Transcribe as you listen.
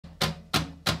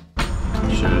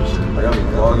shoes. I gotta be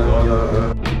vlogging on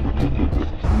your.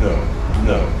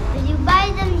 No. If you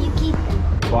buy them, you keep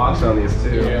them. Box on these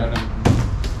too. Yeah.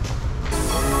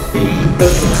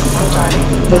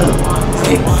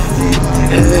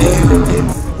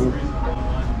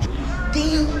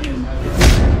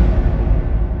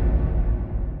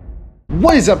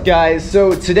 What is up, guys?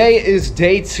 So today is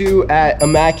day 2 at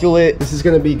Immaculate. This is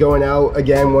gonna be going out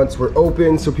again once we're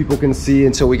open so people can see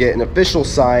until we get an official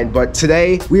sign. But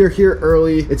today we are here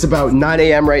early. It's about 9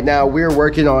 a.m. right now. We are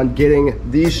working on getting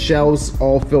these shelves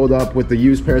all filled up with the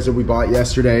used pairs that we bought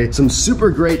yesterday. Some super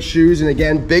great shoes. And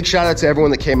again, big shout out to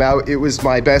everyone that came out. It was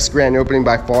my best grand opening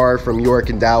by far from York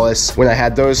and Dallas when I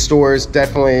had those stores.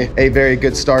 Definitely a very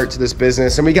good start to this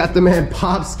business. And we got the man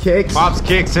Pops Kicks. Pops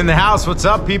Kicks in the house. What's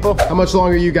up, people? How much longer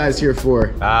are you guys here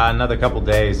for? Another couple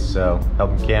days, so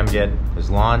helping Cam get his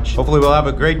launch. Hopefully we'll have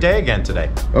a great day again today.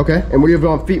 Okay, and what do you have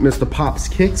on feet, Mr. Pops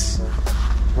Kicks?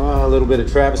 A little bit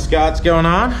of Travis Scott's going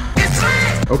on.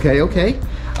 Okay.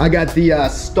 I got the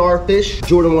Starfish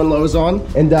Jordan 1 lows on.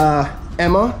 And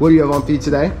Emma, what do you have on feet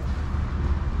today?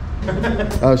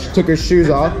 She took her shoes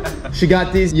off. She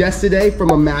got these yesterday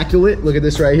from Immaculate. Look at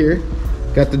this right here.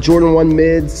 Got the Jordan 1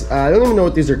 mids. I don't even know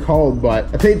what these are called, but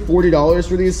I paid $40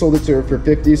 for these, sold it to her for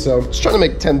 50, so just trying to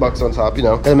make 10 bucks on top, you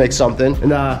know, gotta make something.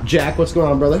 And Jack, what's going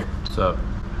on, brother? What's up?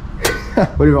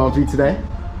 What do you have on feet today?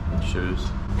 Shoes.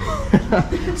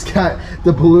 It's got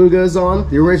the Belugas on,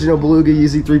 the original Beluga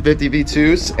Yeezy 350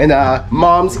 V2s. And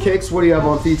Mom's Kicks, what do you have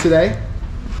on feet today?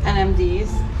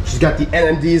 NMDs. She's got the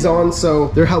NMDs on, so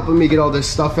they're helping me get all this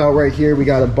stuff out right here. We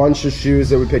got a bunch of shoes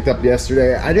that we picked up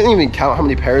yesterday. I didn't even count how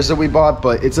many pairs that we bought,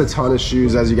 but it's a ton of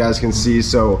shoes, as you guys can see.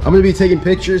 So I'm gonna be taking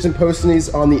pictures and posting these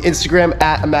on the Instagram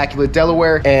at Immaculate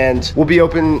Delaware, and we'll be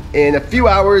open in a few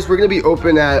hours. We're gonna be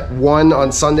open at 1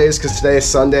 on Sundays because today is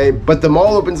Sunday, but the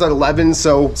mall opens at 11,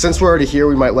 so since we're already here,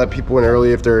 we might let people in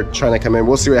early if they're trying to come in.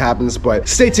 We'll see what happens, but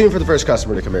stay tuned for the first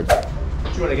customer to come in. Do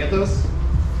you wanna get those?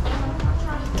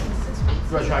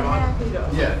 Do I try them on?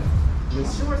 Yeah.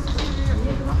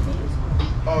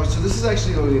 Oh, so this is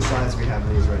actually the only size we have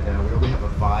in these right now. We only have a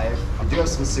 5. We do have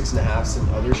some 6.5s in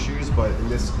other shoes, but in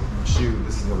this shoe,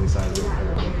 this is the only size we have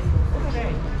right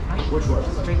now. Which one?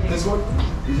 This one?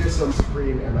 These are some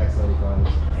Supreme MX95s.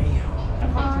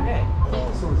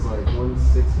 Damn. This one's like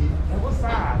 160. What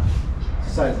size?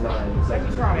 Size 9. It's like,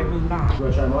 You probably do 9. You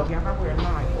want to try them on? Yeah, I wear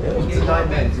 9. It's a 9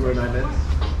 men's. You wear 9 men's?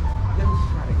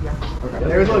 Okay.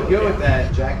 They would look good with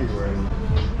that jacket you're wearing.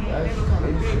 These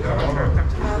are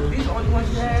the only ones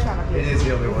you have? It is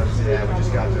the only ones, yeah, we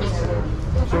just got those too.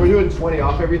 So we're doing 20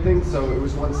 off everything, so it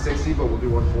was 160, but we'll do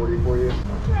 140 for you.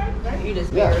 You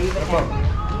just Yeah, bury no the problem.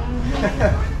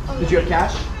 Did you have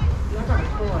cash?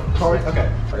 Card? Okay.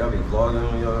 I gotta be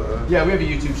vlogging on your. Yeah, we have a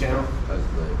YouTube channel. That's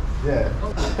great. Yeah.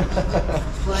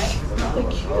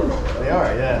 They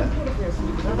are, yeah.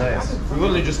 They're nice. We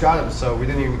literally just got them, so we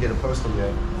didn't even get to post them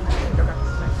yet.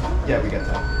 Yeah, we got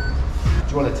time.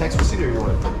 Do you want a text receipt or you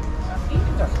want it?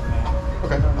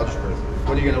 Okay, I'll just print it.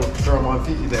 When are you gonna throw them on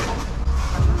feet, you think?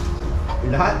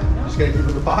 You're not? You're just gonna keep them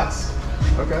in the box?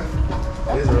 Okay.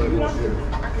 It is a really cool shoe.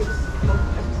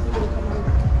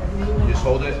 You just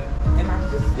hold it?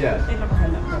 Yeah.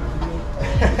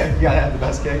 You gotta have the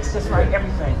best kicks. That's right,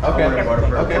 everything. Okay.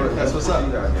 Everything. Okay, that's what's up.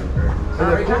 And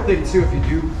the cool thing too, if you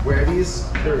do wear these,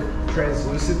 they're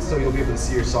translucent, so you'll be able to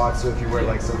see your socks. So if you wear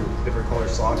like some different color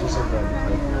socks or something,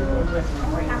 that'd be kind of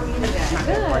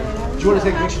cool. Do you want to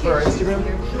take a picture for our Instagram?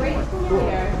 Cool.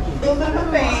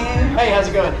 Hey, how's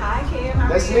it going? Hi, Cam. How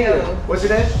Nice to are meet you? you. What's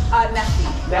your name? Nessie.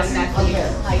 Nessie. How you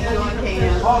doing,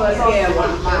 Cam? Oh, that's awesome.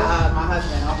 Yeah, my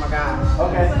husband. Oh my gosh.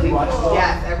 Okay. You watch the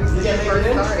Yes, ever since he first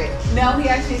started. No, he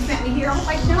actually sent me here. I was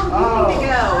like, no, you need to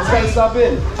go. Let's gotta stop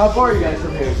in. How far are you guys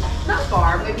from here? Not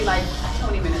far, maybe like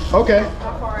 20 minutes. Okay.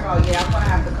 How far at all? Yeah, I'm gonna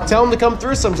have to come. Tell them to come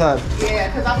through sometime. Yeah,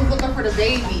 because I was looking for the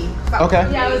baby. Okay.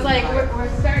 Yeah, I was like, we're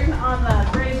starting on the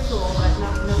grade school, but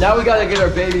no. Now we gotta get our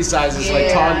baby sizes,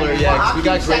 like toddler, yeah, Well, 'cause we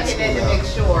got I'll keep grade checking school in to now. make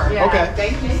sure. Yeah. Okay.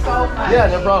 Thank you so much. Yeah,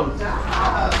 no problem. Can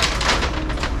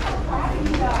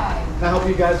I help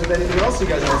you guys with anything else you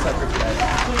guys want to set for today?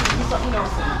 Something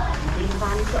else. You can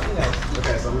find me something else.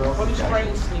 Okay, something else. What these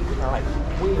strange sneakers are like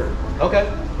weird. Okay,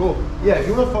 cool. Yeah, if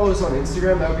you want to follow us on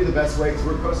Instagram, that would be the best way because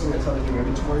we're posting a ton of new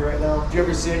inventory right now. If you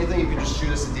ever see anything, you can just shoot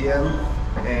us a DM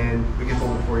and we can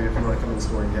film it for you if you want to come in the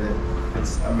store and get it.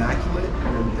 It's Immaculate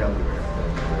in Delaware.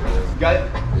 Got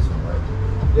it? This one, right?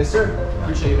 Yes, sir.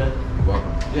 Appreciate you, man. You're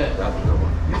welcome. Yeah. That's a good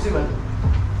one. You too, man.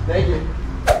 Thank you.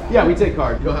 Yeah, we take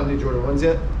card. You don't have any Jordan 1s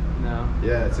yet? No.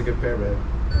 Yeah, it's a good pair, man.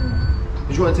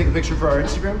 Did you want to take a picture for our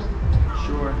Instagram?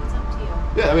 Sure.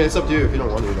 Yeah, I mean, it's up to you. If you don't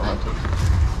want to, you don't have to.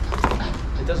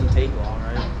 It doesn't take long,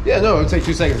 right? Yeah, no, it'll take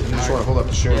 2 seconds. You just want to hold up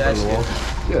the shirt Yeah, in front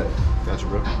of the wall. Yeah, gotcha,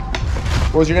 bro.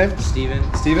 What was your name? Steven.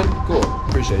 Steven? Cool.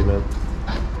 Appreciate you, man.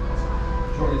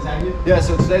 Yeah,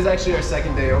 so today's actually our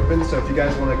second day open, so if you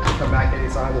guys want to come back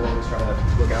anytime, we'll always try to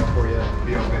look out for you.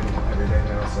 Be open every day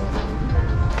now, so.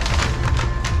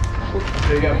 Cool.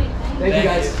 There you go. Thank you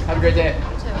guys. Have a great day.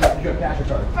 You got cash or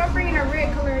card? If I'm bringing a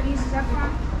red color of these, is that fine?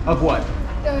 Of what?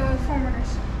 The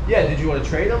foreigners. Yeah, did you want to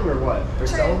trade them or what? Or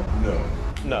sell them?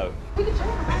 No. If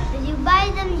you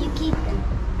buy them, you keep them.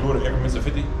 You order increments of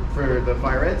 50? For the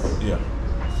fire reds? Yeah.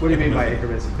 What do you mean by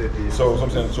increments of 50? So I'm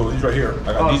saying, so these right here,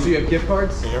 I got Oh, these so you have gift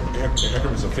cards?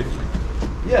 increments of 50.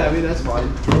 Yeah, I mean, that's fine.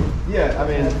 Yeah, I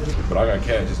mean. But I got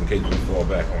cash just in case we fall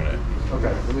back on it.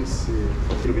 Okay, let me see.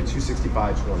 It'll be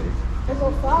 $265.20. They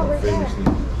go fall right there. It's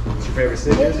your favorite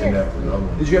sneakers? Yeah.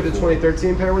 Did you have the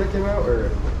 2013 pair when it came out,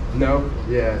 or no?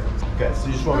 Yeah. Okay, so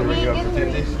you just want me to ring you up for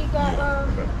 50? She got,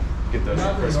 Okay. Get those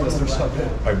for Christmas or something.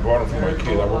 I brought them for my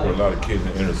kids. I work with a lot of kids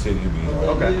in the inner city who be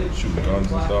shooting guns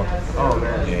and stuff. Oh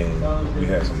man. And we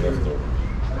had some leftover.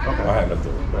 Okay. I had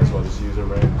leftover. Might as well just use them,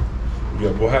 right?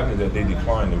 Yeah, what happened is that they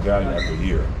declined in value after a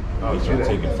year. Oh, They started do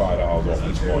they? taking $5 off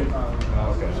each one.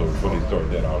 Okay. So before they start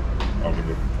that, I'll give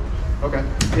it. Okay.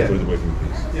 Put it Yeah. away from me,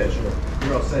 please. Yeah, sure.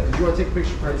 You're all set. Did you want to take a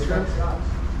picture for Instagram?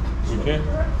 We can.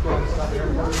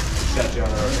 Got you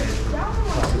on our page.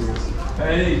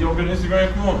 Hey, you don't get an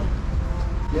Instagram? Come on.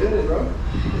 Get in it, bro.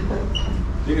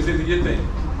 You can say the your thing.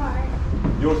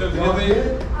 You want to say the your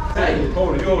thing? Hey,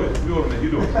 hold it. You hold it. You hold it. You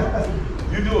do it.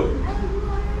 You do it.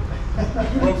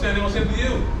 What I'm saying, they gonna send it to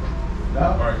you. No.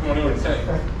 All right, come on, they want to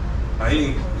say. I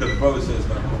ain't, because the brother says it's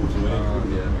not cool, so it ain't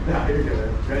cool. Nah, you're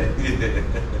good. Ready? You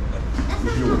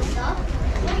do it.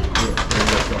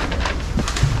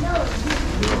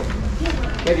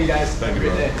 Thank you guys. Thank you,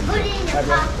 Have a great day. put it in Bye, your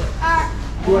bro.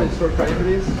 pocket. You want to store credit for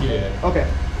these? Yeah. Okay.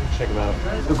 Check them out.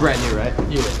 They're brand new, right?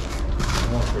 Yeah.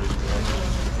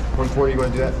 140, you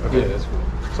want to do that? Okay. Yeah, that's cool.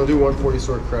 So I'll do 140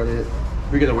 store credit.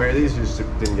 We're going to wear these, you just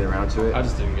didn't get around to it? I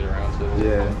just didn't get around to it.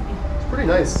 Yeah. It's pretty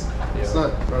nice. Yeah. It's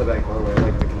not a bad colorway. I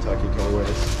like the Kentucky colorways.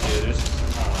 Yeah, just,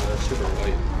 they're super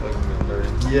white. Like them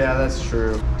dirty. Yeah, that's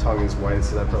true. Tongue is white,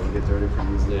 so that probably get dirty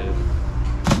pretty easily. Yeah.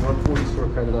 140 store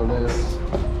credit on this.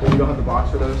 And you don't have the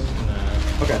box for those?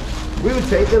 Nah. Okay. We would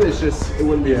take them, it's just, it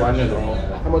wouldn't be Yeah, I much. know they're all-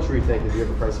 How much were you thinking? Do you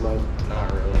have a price in mind?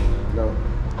 Not really. No.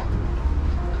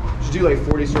 Should you do like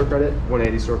 40 store credit,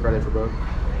 180 store credit for both?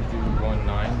 Could do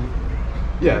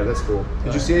 190. Yeah, that's cool.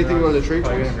 Did you see anything on the tree?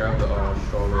 Probably gonna grab the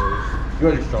strawberries. You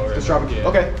want Strawberries. the strawberry? Yeah.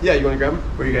 Okay, yeah, you want to grab them?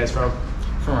 Where are you guys from?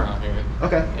 From around here.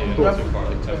 Okay, Yeah, cool. not too far,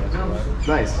 like 10 minutes away.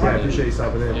 Nice, yeah, I appreciate you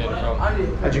stopping in. Yeah, no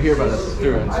problem. How'd you hear about us?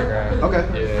 Through Instagram. Okay,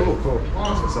 Yeah. cool.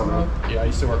 That's what's up, man. Yeah, I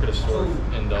used to work at a store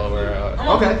in Delaware.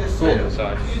 Okay, cool. Yeah,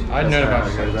 so I'd known about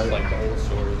That's stores, right. like the old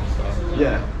stores and stuff.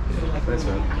 Yeah, thanks,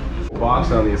 man.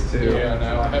 Box on these too. Yeah,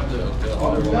 no, I have the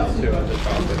other ones too, the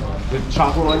chocolate ones. The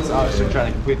chocolate ones? Oh, so you're trying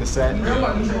to complete the set?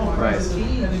 Nice.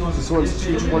 This one's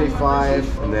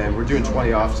 $225, and then we're doing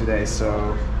 20 off today,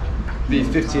 so be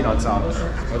 15 on top.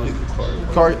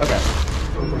 Card? Okay.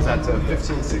 Is that to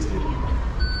 15.60?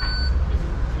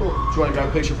 Cool. Do you want to grab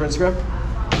a picture for Instagram?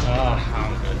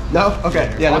 I'm good. No?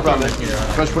 Okay. Yeah, no I'll problem. throw them in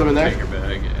here. Just put them in there? Take your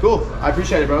bag, yeah. Cool. I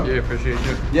appreciate it, bro. Yeah, appreciate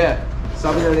you. Yeah.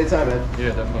 Stop in here anytime, man. Yeah,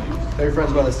 definitely. Tell your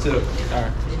friends about us too.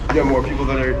 Alright. You got more people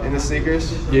that are in the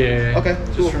sneakers? Yeah. Okay,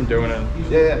 Just cool. from doing it.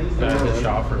 Yeah. Been at the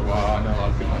shop for a while. I know a lot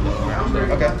of people in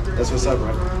Delaware. Okay, that's what's up, bro.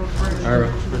 Alright,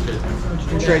 appreciate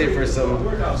it. We traded for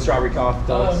some strawberry coffee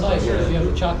donuts. nice. You have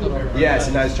the chocolate. Yeah,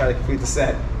 so now he's trying to complete the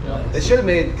set. Yeah. They should have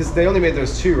made, because they only made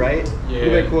those two, right? It would have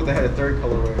Yeah. been cool if they had a third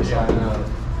colorway or Yeah, I something. know.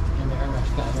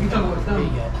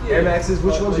 Air Maxes,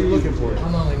 which ones are you looking for?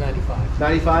 I'm only 95.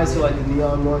 95, so like the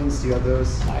neon ones, do you have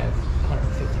those? I have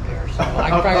 150 pairs. So I Of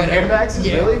can probably Air Maxes,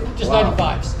 yeah, really? Just Wow.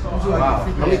 95s. Wow.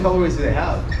 How many colorways do they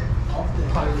have?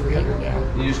 Probably 300 now.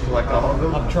 You just collect all of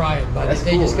them? I'm trying, but That's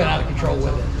they cool. just got out of control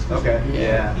with it. Okay,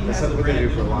 yeah. That's something we do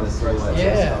for a lot of silhouettes and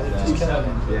Yeah, stuff. they're just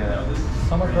killing it. Yeah.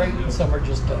 Some are great and some are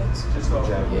just duds.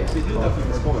 Exactly. Yeah.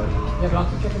 That's cool, man. Yeah, but I'll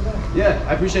keep checking back. Yeah,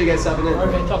 I appreciate you guys stopping in. All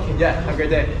right, man, talk to you. Yeah, have a great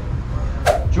day.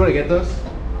 Do you want to get those?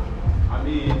 I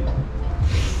mean,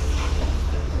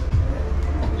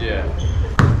 Yeah.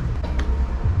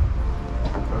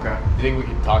 Okay. You think we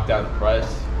could talk down the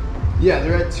price? Yeah,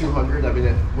 they're at 200. I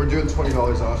mean, we're doing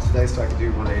 $20 off today, so I can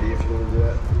do 180 if you want to do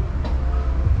that.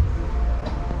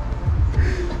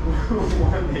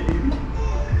 180?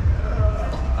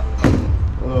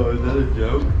 Oh, is that a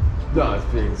joke? No, it's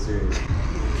being serious.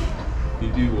 You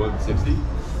do 160?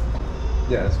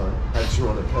 Yeah, that's fine. I just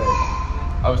want to pay.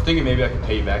 I was thinking maybe I could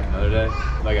pay you back another day.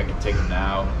 Like I could take them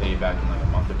now, pay you back in like a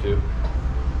month or two.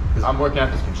 Because I'm working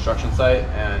at this construction site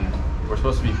and we're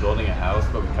supposed to be building a house,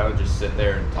 but we kind of just sit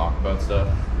there and talk about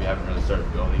stuff. We haven't really started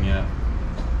building yet.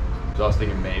 So I was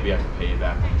thinking maybe I could pay it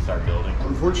back when we start building.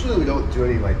 Unfortunately, we don't do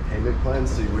any like payment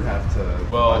plans, so you would have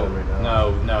to buy them right now.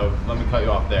 No, let me cut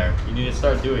you off there. You need to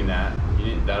start doing that.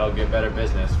 That'll get better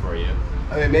business for you.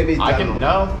 I mean, maybe I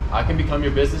can become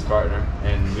your business partner,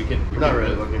 and we could. We're not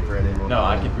really looking for any more. No,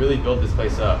 I could really build this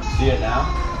place up. See it now?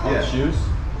 All the shoes?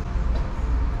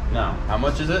 No. How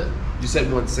much is it? You said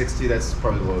 160. That's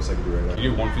probably the lowest I can do right now.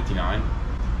 You do 159.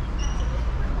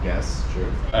 Yes, sure.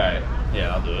 All right.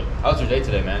 Yeah, I'll do it. How was your day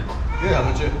today, man? Good. How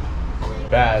about you?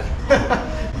 Bad.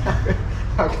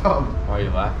 How come? Why are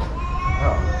you laughing?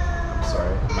 Oh, I'm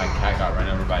sorry. My cat got run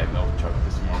over by a milk truck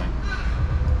this morning.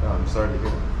 Oh, I'm sorry to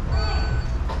hear.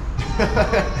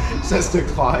 Says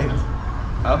declined.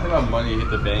 I don't think my money hit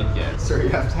the bank yet. Sir, you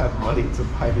have to have money to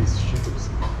buy these shoes.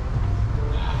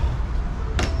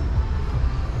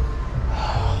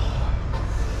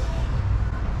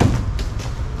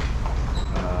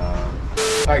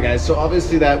 Alright guys, so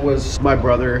obviously that was my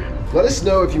brother. Let us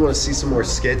know if you want to see some more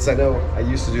skits. I know I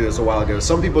used to do this a while ago.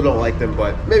 Some people don't like them,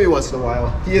 but maybe once in a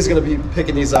while. He is going to be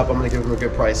picking these up. I'm going to give him a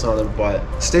good price on them, but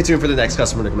stay tuned for the next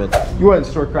customer to come in. You want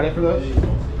store credit for those?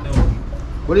 No.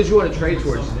 What did you want to trade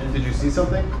towards? Did you see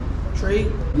something? Trade?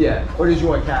 Yeah. Or did you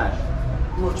want cash?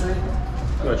 You want trade?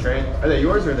 You want to trade? Are they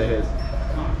yours or are they his?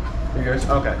 They're yours?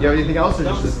 Okay. You have anything else or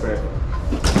just this pair?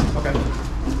 Okay.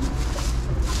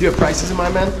 Do you have prices in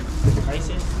mind, man?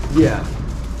 Prices? Yeah.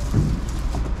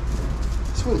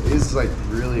 This one is like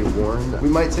really worn. We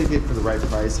might take it for the right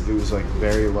price if it was like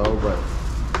very low, but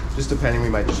just depending, we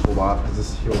might just hold off because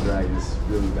this heel drag is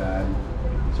really bad.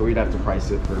 So we'd have to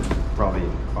price it for probably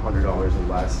 $100 or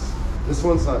less. This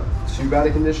one's not too bad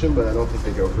a condition, but I don't think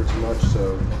they go for too much.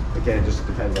 So again, it just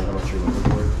depends on how much you're looking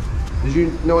for. Did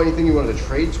you know anything you wanted to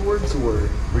trade towards, or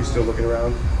were you still looking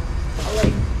around? I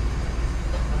like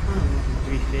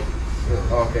 350.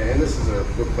 Okay, and this is a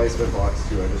replacement box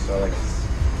too. I just saw like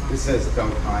this says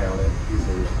Dunk High on it. These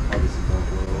are obviously Dunk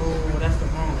Lows. Oh, that's the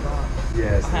wrong box.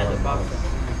 Yeah, it's I had the box.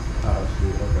 Oh,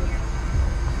 sweet. Okay.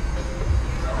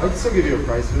 I can still give you a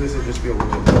price for this. It'd just be a little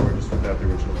bit lower, just without the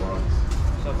original box.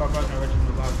 So if I got the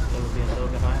original box, it would be a little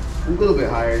bit higher. A little bit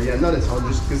higher, yeah. Not a ton,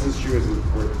 just because this shoe isn't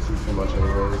worth too much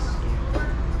anyways.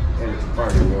 And it's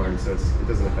already worn, so it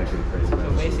doesn't affect any crazy. So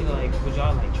basically, like, would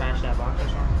y'all like trash that box or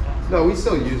something like that? No, we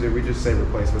still use it. We just say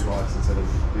replacement box instead of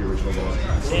the original box.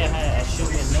 Say I had a shoe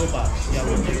with no box. Y'all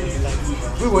would take it like.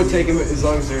 We would take them as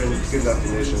long as they're in good enough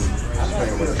condition. Just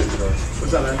depending on what it is.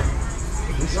 What's up, man?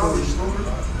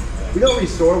 We don't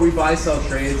restore, we buy, sell,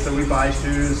 trade. So we buy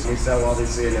shoes, we sell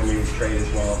obviously, and then we trade as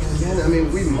well. Again, I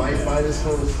mean, we might buy this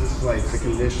one. It's just like the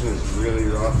condition is really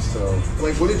rough. So,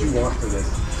 like, what did you want for this?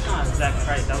 Not exact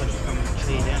price. I would just come and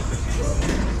trade in.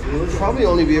 We'll probably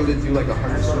only be able to do like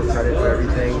 100 store credit for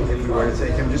everything if we were to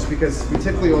take them, just because we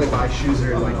typically only buy shoes that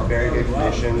are in like very good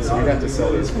condition. So we'd have to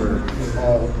sell these for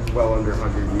all well under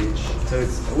 100 each. So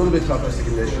it's a little bit tough just to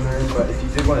condition them. But if you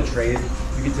did want to trade,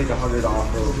 you could take 100 off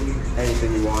of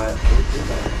anything you want. Do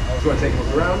you want to take a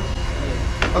look around?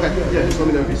 Okay, yeah, just let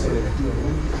me know if you see it.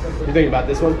 You thinking about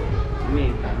this one?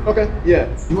 Me. Okay, yeah.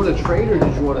 You want to trade or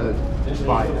did you want to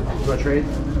buy it? You want to trade?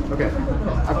 Okay.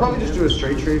 I'd probably just do a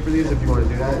straight trade for these if you want to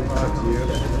do that. It's up to you.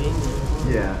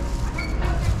 Yeah.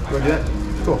 You want to do that?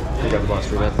 Cool. You got the box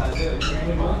for that.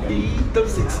 Them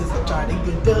sixes are trying to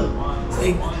get done. Do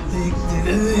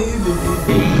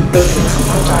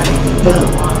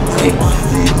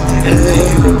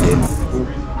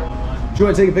you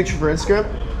want to take a picture for Instagram?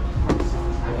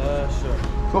 Sure.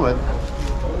 Cool, man.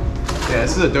 Yeah,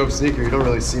 this is a dope sneaker. You don't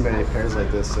really see many pairs like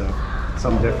this, so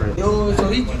something different. Yo,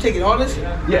 so you taking all this?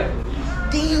 Yeah.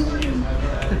 Damn.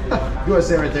 You want to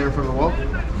stay right there in front of the wall?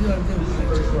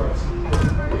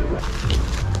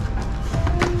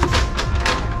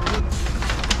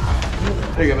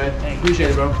 There you go, man. Appreciate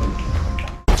it, bro.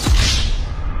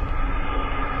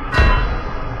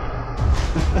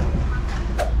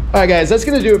 All right, guys, that's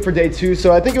gonna do it for day 2.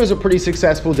 So I think it was a pretty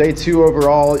successful day 2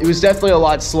 overall. It was definitely a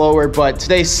lot slower, but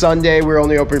today's Sunday. We're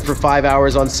only open for 5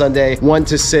 hours on Sunday, 1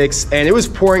 to 6, and it was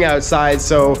pouring outside.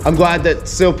 So I'm glad that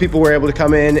still people were able to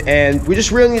come in, and we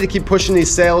just really need to keep pushing these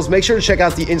sales. Make sure to check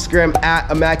out the Instagram at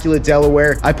Immaculate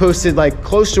Delaware. I posted like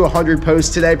close to 100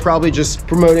 posts today, probably just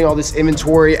promoting all this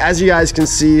inventory. As you guys can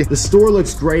see, the store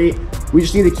looks great. We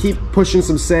just need to keep pushing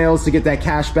some sales to get that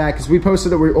cash back, because we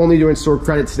posted that we're only doing store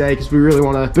credit today because we really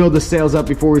want to build the sales up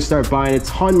before we start buying a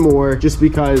ton more, just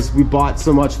because we bought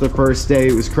so much the first day.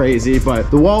 It was crazy, but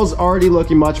the wall's already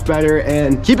looking much better.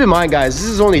 And keep in mind, guys, this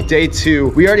is only day 2.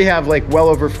 We already have like well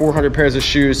over 400 pairs of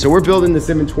shoes, so we're building this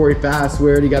inventory fast. We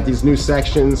already got these new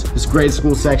sections. This grade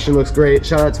school section looks great.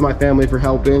 Shout out to my family for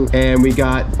helping. And we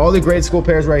got all the grade school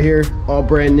pairs right here, all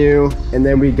brand new. And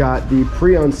then we got the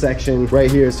pre-owned section right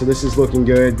here, so this is looking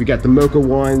good. We got the Mocha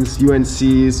ones,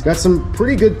 UNCs, got some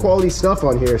pretty good quality stuff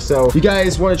on here. So if you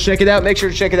guys want to check it out, make sure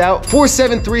to check it out.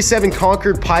 4737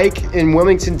 Concord Pike in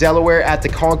Wilmington, Delaware at the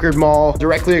Concord Mall,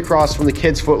 directly across from the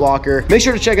Kids Foot Locker. Make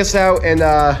sure to check us out. And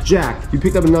Jack, you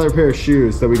picked up another pair of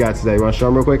shoes that we got today. You want to show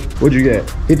them real quick? What'd you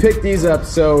get? He picked these up.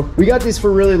 So we got these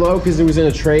for really low because it was in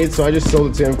a trade. So I just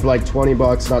sold it to him for like 20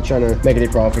 bucks. Not trying to make any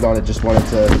profit on it. Just wanted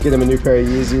to get him a new pair of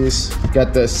Yeezys.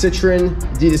 Got the Citron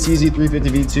Adidas Yeezy 350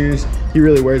 V2s. He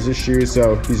really wears his shoes,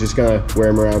 so he's just gonna wear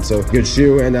them around. So good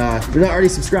shoe. And if you're not already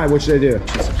subscribed, what should I do?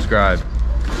 Subscribe.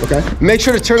 Okay. Make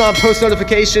sure to turn on post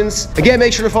notifications. Again,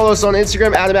 make sure to follow us on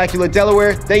Instagram at Immaculate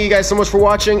Delaware. Thank you guys so much for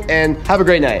watching, and have a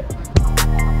great night.